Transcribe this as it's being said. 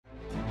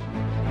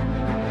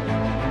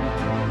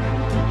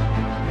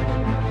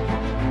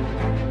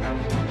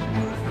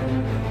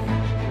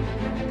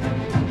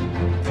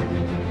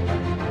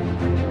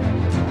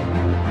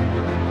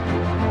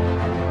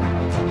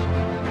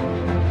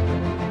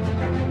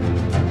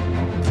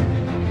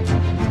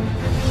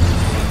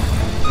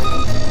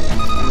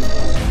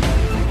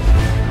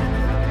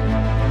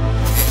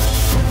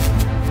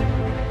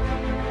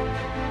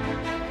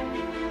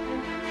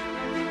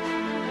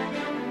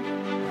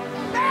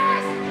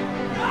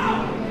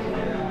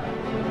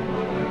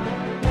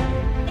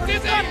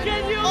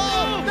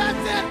Oh,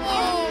 that's it!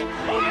 Oh!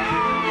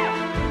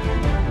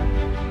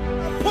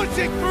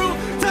 Pushing through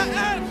to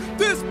end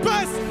this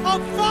best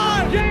of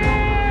 5!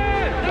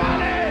 Yeah!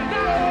 Got it!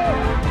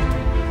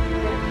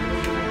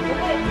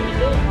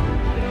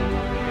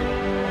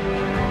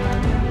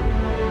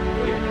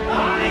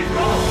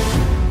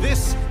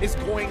 This is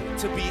going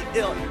to be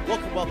ill.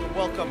 Welcome, welcome,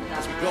 welcome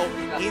as we go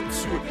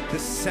into the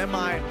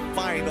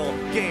semi-final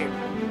game.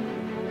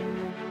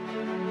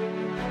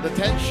 The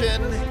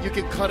tension, you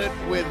can cut it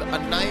with a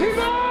knife.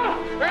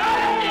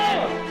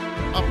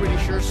 I'm pretty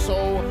sure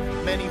so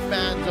many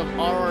fans of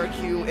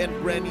RRQ and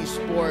Bren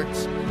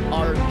Esports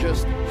are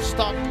just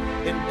stuck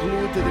and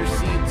glued to their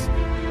seats.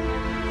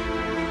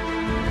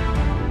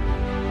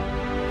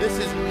 This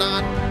is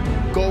not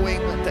going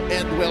to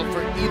end well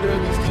for either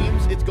of these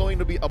teams. It's going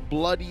to be a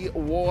bloody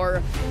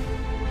war.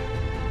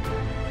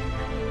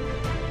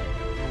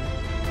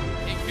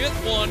 A good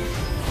one,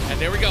 and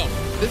there we go.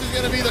 This is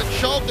going to be the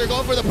choke. They're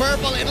going for the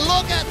purple, and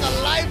look at the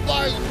life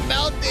bars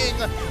melting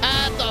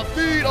at the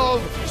feet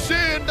of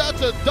Sin.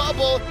 That's a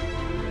double.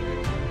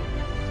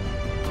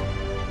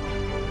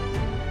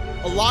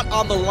 A lot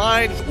on the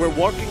line. We're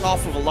working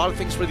off of a lot of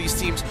things for these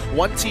teams.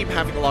 One team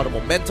having a lot of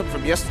momentum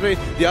from yesterday,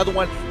 the other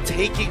one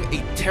taking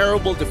a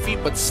terrible defeat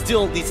but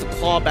still needs to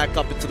claw back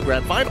up into the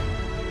grand final.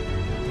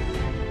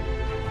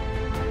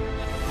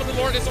 The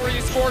Lord has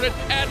already scored it,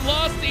 and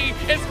Lusty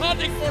is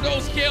hunting for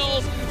those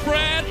kills.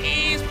 Bren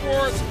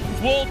Esports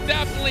will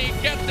definitely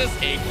get this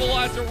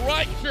equalizer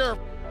right here.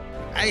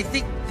 I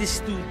think these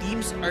two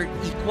teams are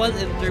equal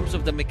in terms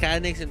of the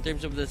mechanics, in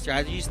terms of the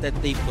strategies that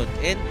they put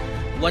in.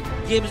 What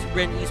gives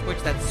Bren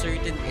Esports that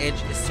certain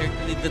edge is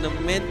certainly the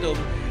momentum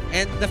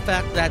and the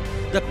fact that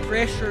the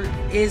pressure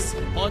is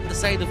on the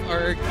side of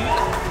RRQ.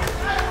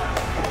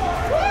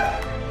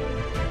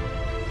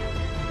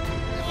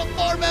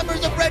 Four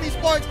members of Bren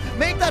Esports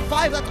make that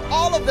 5. That's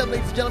all of them,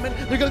 ladies and gentlemen.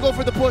 They're going to go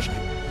for the push.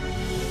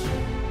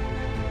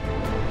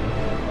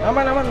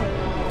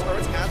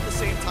 Turrets at the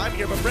same time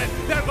here, but Bren,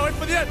 they're going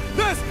for the end.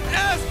 This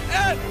is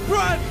it!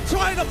 Bren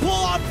trying to pull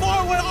on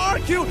forward.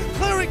 RQ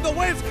clearing the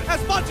waves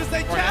as much as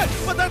they can,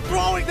 but they're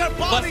throwing their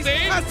bodies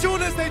Lusty. as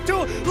soon as they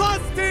do.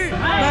 Lusty!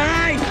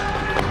 Nice!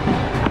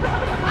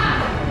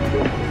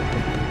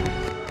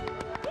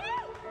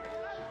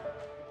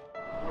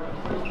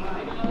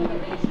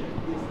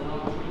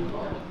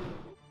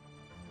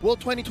 Will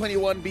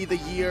 2021 be the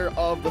year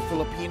of the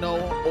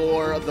Filipino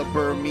or the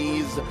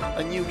Burmese?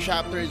 A new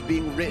chapter is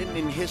being written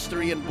in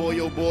history, and boy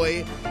oh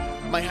boy,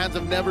 my hands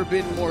have never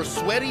been more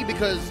sweaty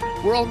because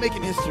we're all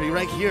making history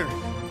right here.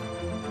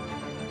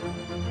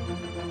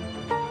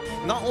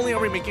 Not only are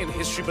we making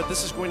history, but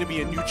this is going to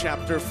be a new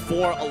chapter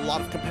for a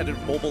lot of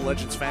competitive Mobile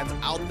Legends fans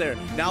out there,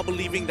 now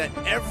believing that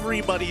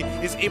everybody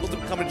is able to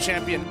become a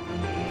champion.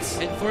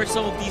 And for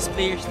some of these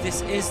players,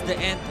 this is the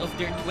end of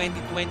their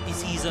 2020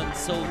 season,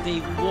 so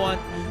they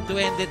want to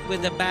end it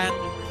with a bang.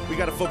 We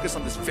got to focus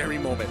on this very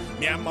moment.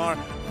 Myanmar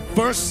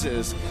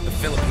versus the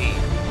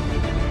Philippines.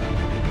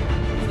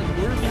 The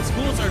Burmese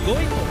Ghouls are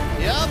going for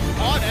it. Yep,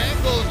 on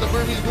angles the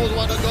Burmese Ghouls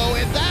want to go,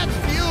 and that's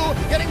few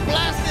getting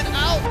blasted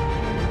out.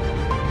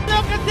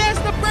 Look at this,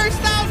 the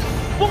burst down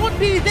won't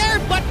be there,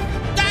 but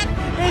that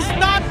is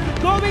not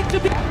going to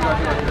be...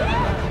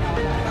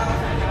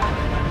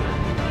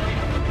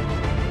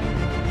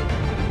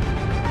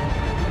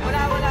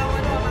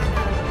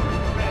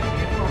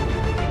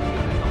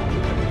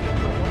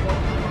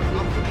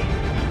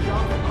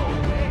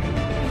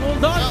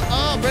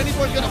 Bren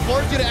Esports gonna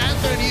force you to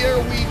answer, and here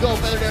we go.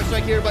 Feather air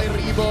strike here by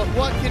Rebo.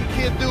 What can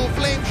Kid do?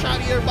 Flame shot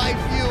here by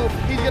Few.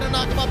 He's gonna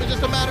knock him up in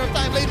just a matter of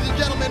time. Ladies and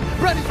gentlemen,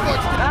 Bren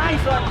Esports.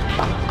 Nice one.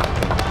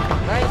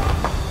 Nice.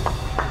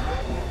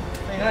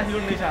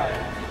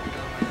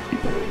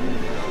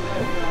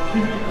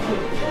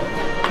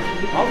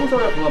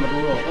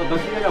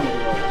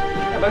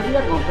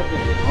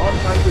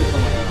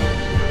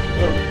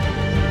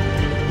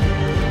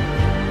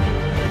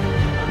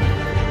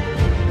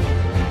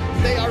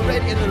 They are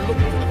ready and they're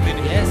looking for the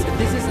finish. Yes, and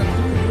this is a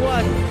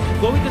 2-1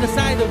 going to the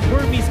side of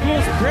Burmese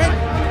Ghouls. Bren.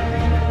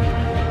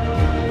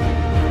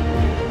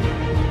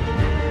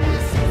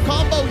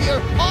 Combo here.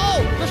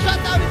 Oh, the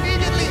shutdown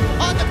immediately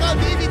on the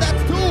Kaldivi.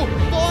 That's 2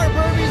 for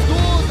Burmese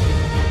Ghouls.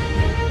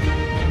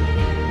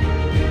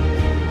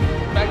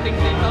 Expecting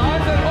the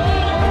odds, and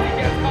he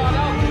gets caught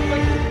out.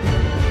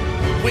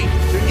 Wait,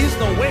 there is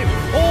no wave.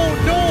 Oh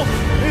no!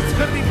 It's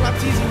gonna be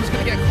Baptiste who's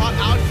gonna get caught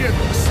out here.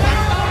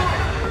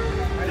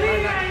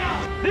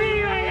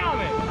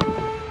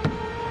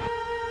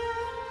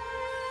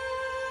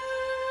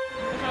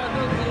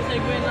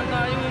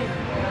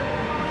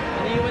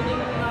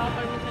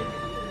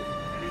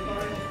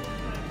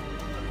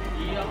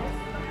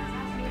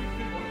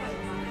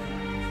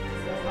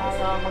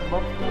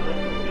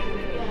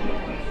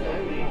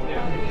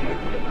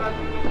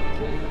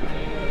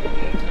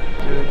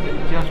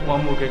 Just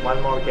one more game,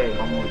 one more game.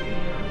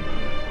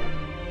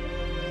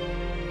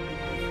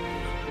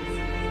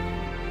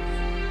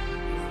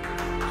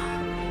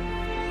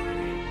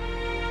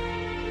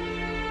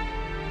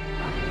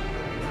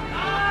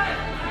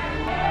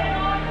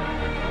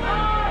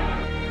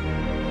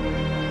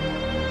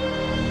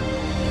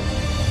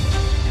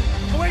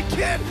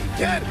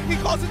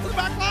 falls into the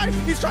back line.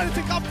 He's trying to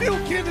take off Field.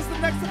 Kid is the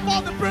next to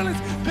fall. The Brilliance.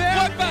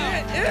 There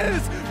it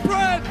is.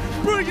 Bren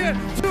bringing it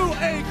to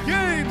a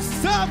Game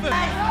 7.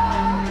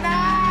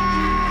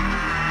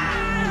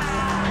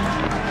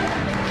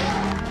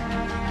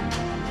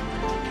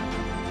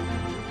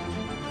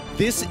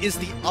 This is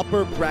the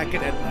upper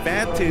bracket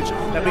advantage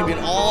that we've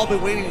all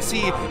been waiting to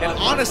see, and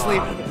honestly,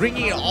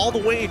 bringing it all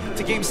the way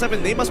to Game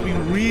 7, they must be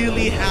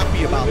really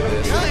happy about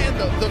this. Yeah, and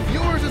the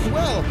viewers as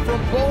well, from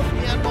both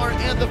Myanmar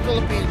and the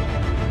Philippines.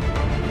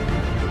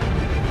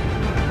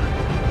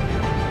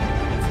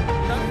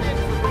 Nothing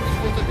for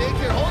Burmese Ghouls to take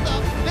here. Hold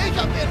up, they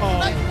jump in.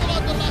 Nice pull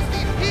on the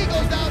Lusty. He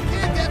goes down,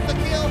 Kid gets the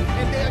kill,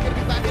 and they are going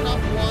to be backing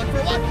off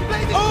 1-for-1.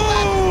 Blazing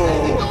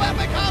go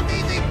epic, how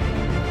easy.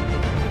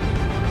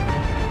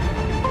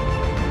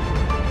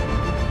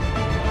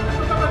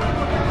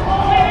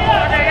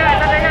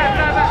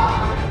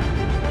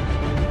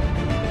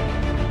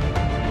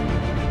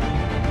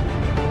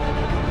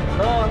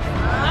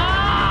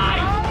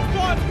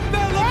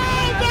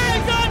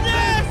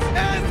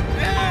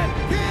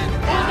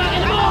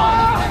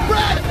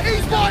 Bren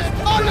Esports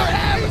under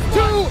M2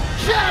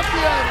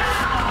 champions!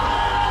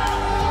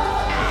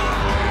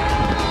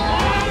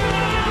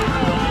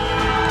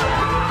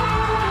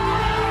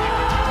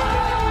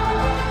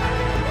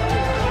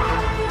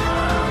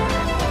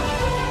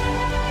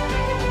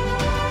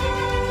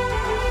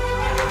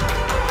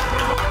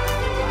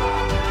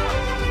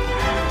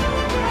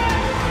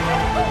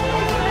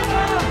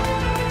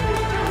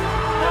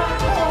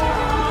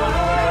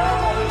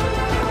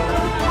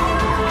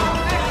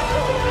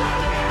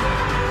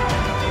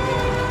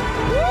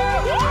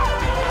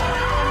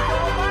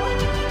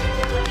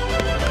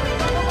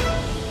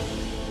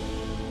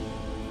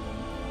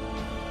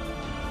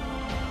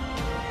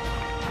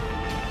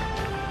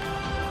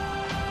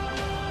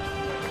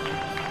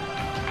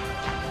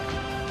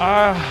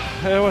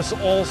 It was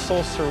all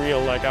so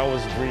surreal, like I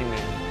was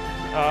dreaming.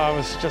 I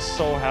was just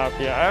so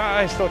happy.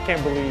 I still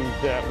can't believe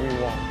that we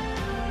won.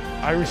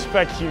 I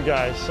respect you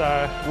guys.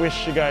 I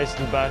wish you guys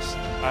the best.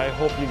 I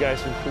hope you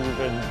guys improve,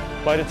 and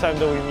by the time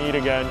that we meet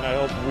again, I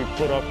hope we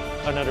put up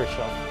another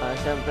show.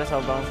 Siyempre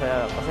sobrang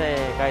saya kasi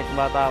kahit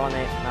bata ako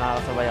na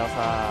nakakasabay ako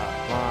sa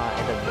mga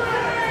edad ko.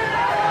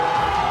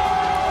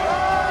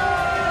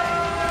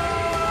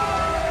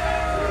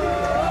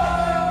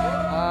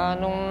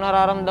 Nung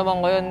nararamdaman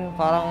ko yun,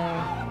 parang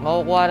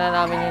makukuha na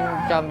namin yung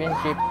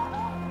championship.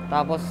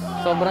 Tapos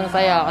sobrang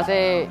saya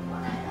kasi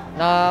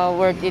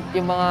na-work it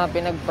yung mga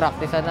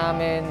pinag-practicean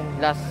namin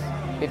last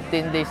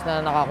 15 days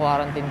na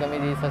naka-quarantine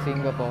kami dito sa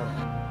Singapore.